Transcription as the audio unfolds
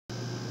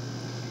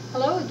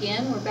Hello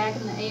again, we're back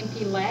in the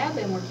A&P lab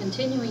and we're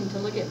continuing to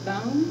look at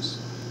bones.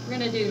 We're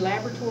going to do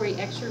laboratory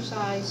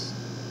exercise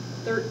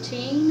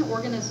 13,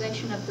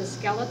 organization of the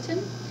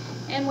skeleton.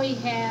 And we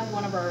have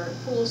one of our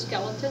full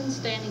skeletons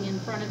standing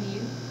in front of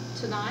you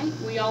tonight.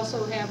 We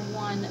also have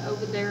one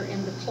over there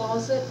in the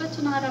closet, but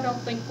tonight I don't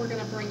think we're going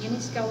to bring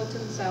any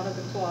skeletons out of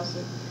the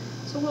closet.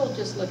 So we'll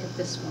just look at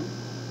this one.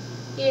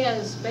 He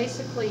has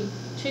basically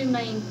two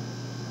main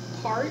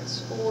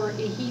parts, or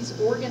he's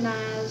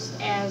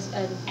organized as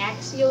an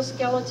axial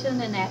skeleton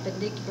and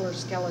appendicular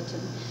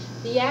skeleton.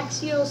 The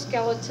axial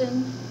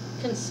skeleton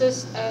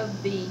consists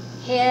of the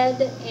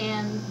head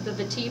and the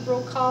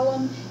vertebral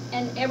column,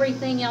 and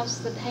everything else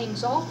that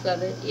hangs off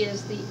of it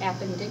is the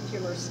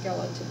appendicular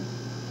skeleton.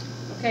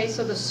 Okay,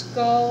 so the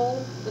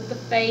skull with the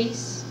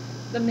face,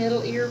 the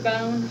middle ear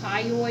bone,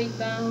 hyoid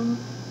bone,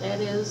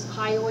 that is,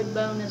 hyoid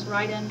bone is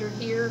right under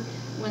here.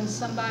 When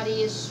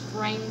somebody is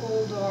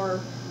strangled or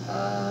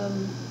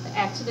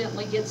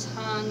accidentally gets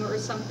hung or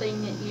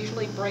something, it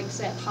usually breaks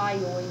that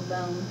hyoid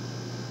bone.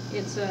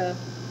 It's a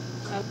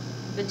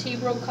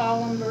vertebral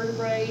column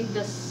vertebrae,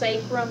 the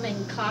sacrum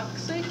and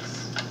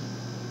coccyx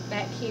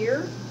back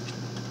here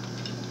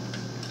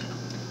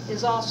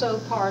is also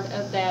part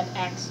of that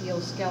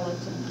axial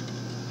skeleton.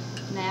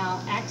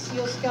 Now,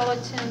 axial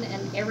skeleton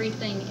and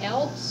everything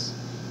else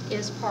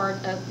is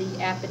part of the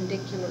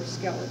appendicular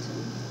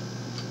skeleton.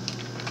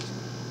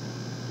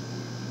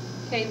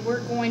 Okay, we're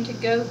going to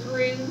go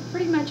through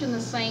pretty much in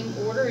the same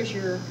order as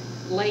your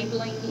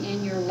labeling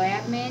in your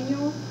lab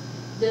manual.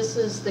 This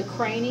is the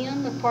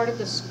cranium, the part of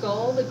the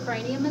skull, the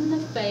cranium and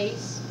the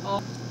face.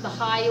 The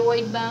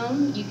hyoid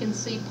bone, you can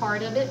see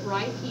part of it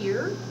right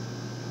here.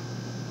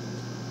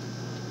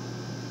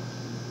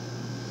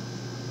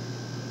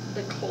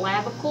 The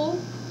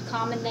clavicle,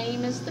 common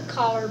name is the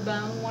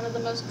collarbone. One of the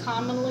most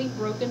commonly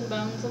broken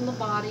bones in the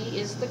body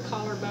is the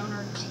collarbone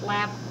or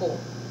clavicle.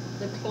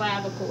 The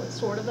clavicle, it's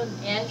sort of an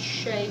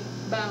S-shaped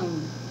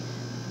bone.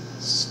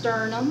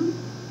 Sternum,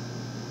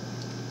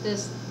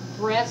 this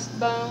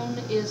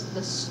breastbone is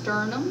the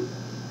sternum.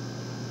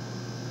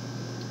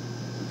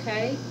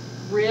 Okay,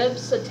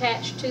 ribs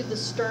attached to the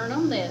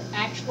sternum that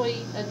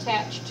actually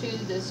attach to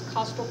this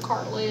costal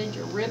cartilage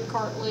or rib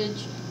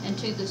cartilage and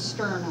to the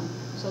sternum.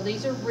 So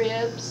these are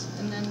ribs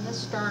and then the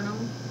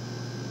sternum.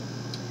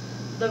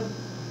 The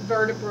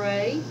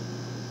vertebrae,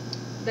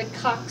 the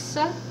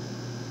coxa,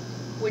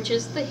 which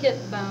is the hip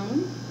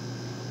bone.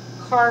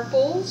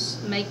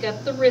 Carpals make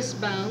up the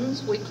wrist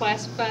bones. We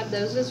classified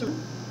those as,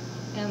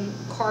 and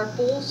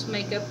carpals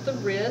make up the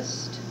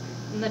wrist,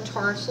 and the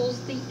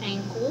tarsals the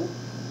ankle.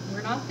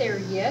 We're not there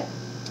yet.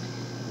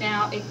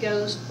 Now it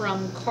goes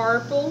from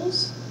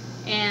carpals,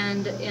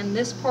 and in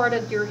this part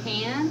of your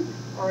hand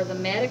are the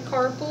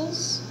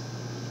metacarpals,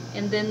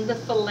 and then the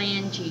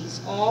phalanges.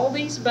 All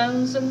these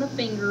bones in the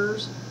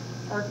fingers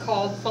are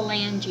called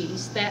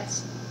phalanges.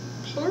 That's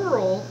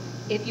plural.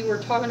 If you were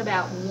talking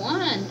about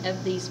one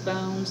of these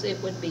bones,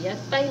 it would be a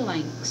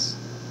phalanx.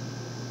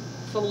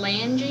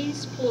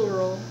 Phalanges,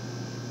 plural.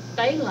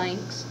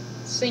 Phalanx,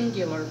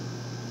 singular.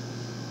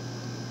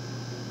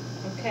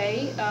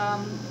 Okay,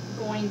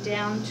 going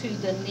down to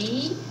the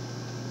knee.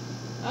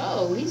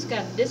 Oh, he's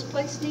got a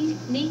displaced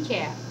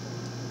kneecap.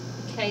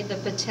 Okay, the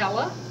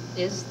patella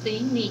is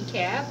the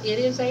kneecap. It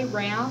is a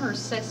round or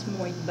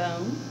sesamoid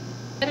bone.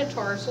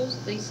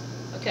 Metatarsals, these,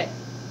 okay,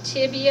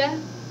 tibia,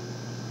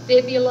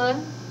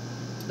 fibula,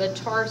 the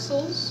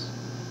tarsals,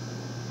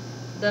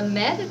 the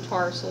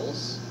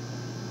metatarsals,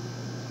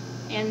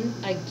 and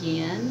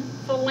again,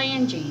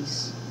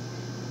 phalanges.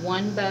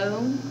 One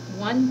bone,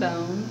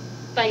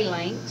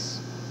 phalanx,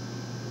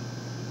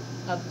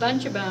 a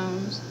bunch of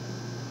bones,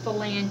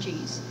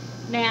 phalanges.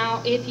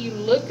 Now, if you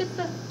look at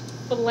the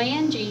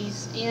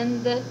phalanges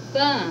in the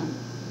thumb,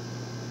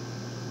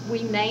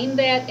 we name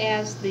that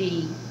as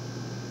the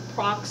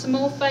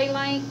proximal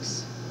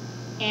phalanx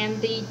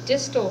and the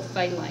distal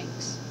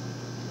phalanx.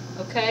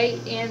 Okay,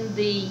 in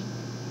the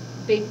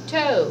big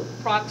toe,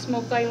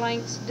 proximal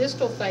phalanx,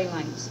 distal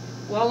phalanx.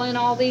 Well, in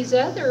all these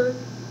other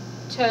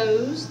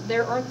toes,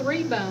 there are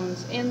 3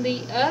 bones. In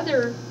the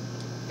other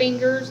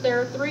fingers,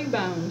 there are 3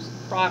 bones.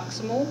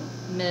 Proximal,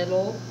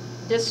 middle,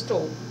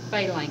 distal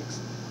phalanx.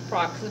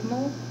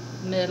 Proximal,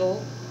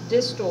 middle,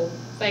 distal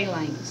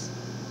phalanx.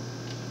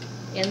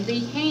 In the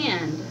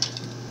hand,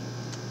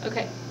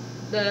 okay,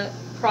 the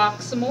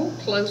proximal,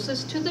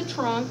 closest to the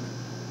trunk,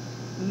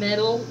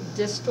 middle,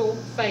 distal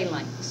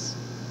phalanx.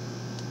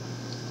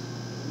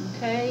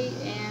 Okay,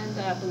 and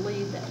I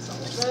believe that's all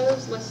of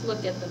those. Let's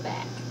look at the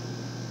back.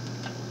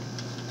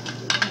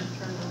 I'm going to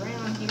turn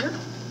around here.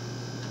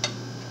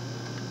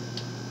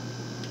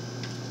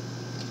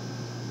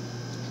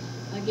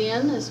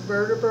 Again, this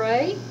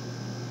vertebrae.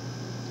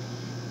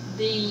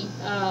 The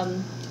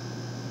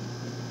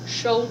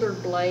shoulder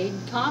blade,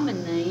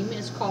 common name,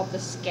 is called the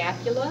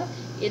scapula.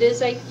 It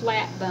is a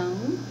flat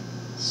bone,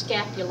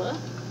 scapula.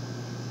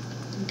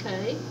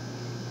 Okay,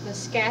 the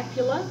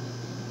scapula.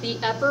 The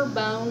upper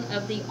bone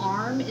of the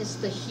arm is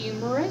the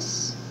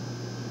humerus.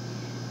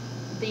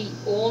 The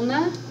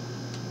ulna,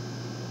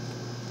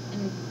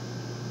 and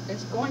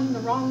It's going the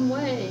wrong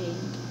way.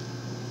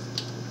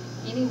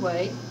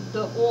 Anyway,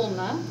 the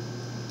ulna.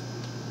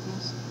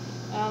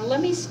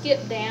 Let me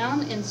skip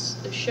down and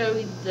show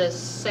you the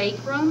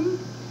sacrum.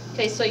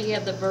 Okay, so you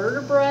have the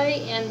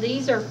vertebrae, and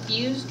these are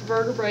fused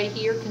vertebrae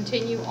here,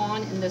 continue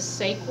on in the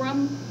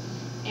sacrum,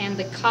 and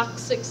the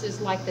coccyx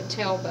is like the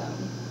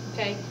tailbone.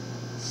 Okay,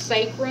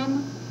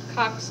 sacrum,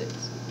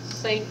 coccyx,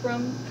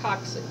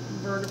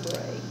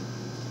 vertebrae.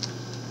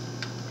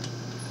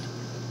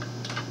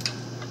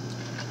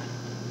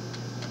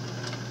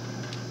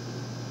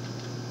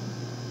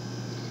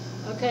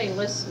 Okay,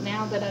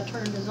 now that I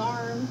turned his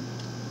arm,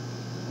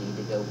 need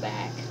to go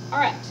back. All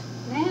right,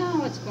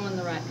 now it's going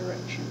the right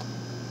direction.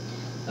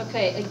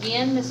 Okay,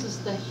 again, this is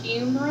the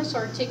humerus,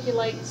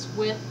 articulates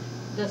with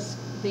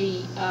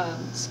the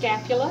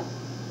scapula,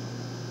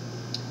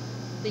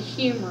 the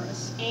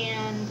humerus,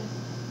 and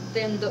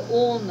then the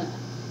ulna.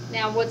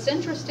 Now, what's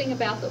interesting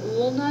about the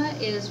ulna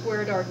is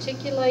where it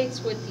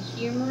articulates with the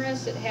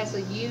humerus, it has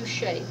a U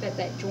shape at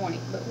that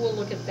joint, but we'll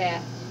look at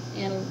that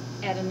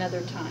at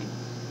another time.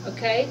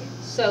 Okay,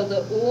 so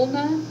the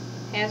ulna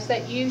has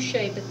that U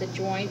shape at the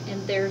joint,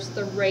 and there's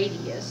the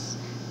radius.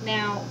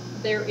 Now,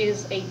 there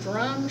is a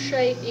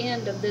drum-shaped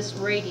end of this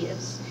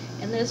radius,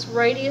 and this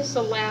radius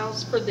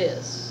allows for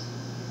this.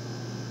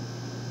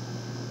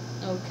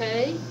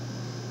 Okay,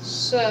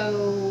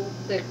 so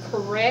the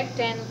correct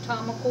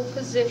anatomical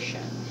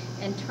position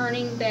and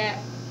turning that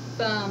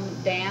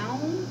thumb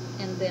down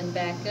and then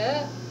back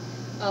up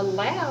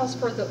allows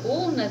for the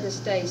ulna to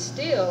stay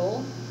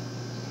still,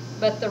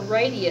 but the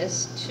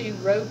radius to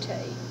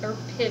rotate or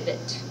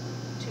pivot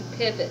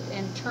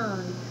and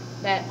turn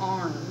that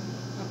arm.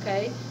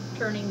 Okay,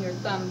 turning your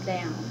thumb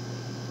down.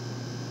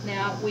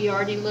 Now, we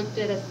already looked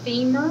at a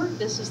femur.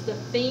 This is the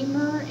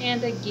femur,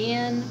 and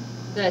again,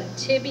 the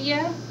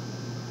tibia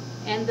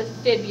and the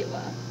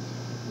fibula.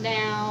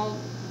 Now,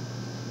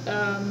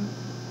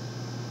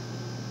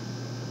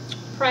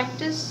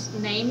 practice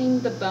naming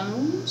the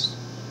bones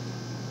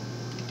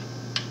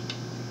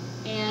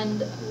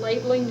and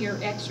labeling your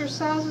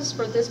exercises.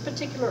 For this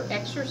particular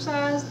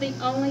exercise, the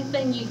only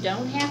thing you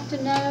don't have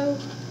to know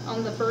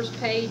on the first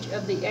page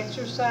of the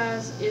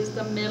exercise is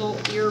the middle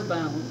ear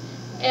bone.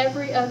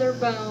 Every other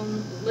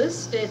bone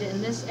listed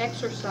in this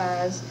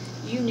exercise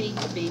you need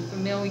to be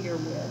familiar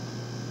with.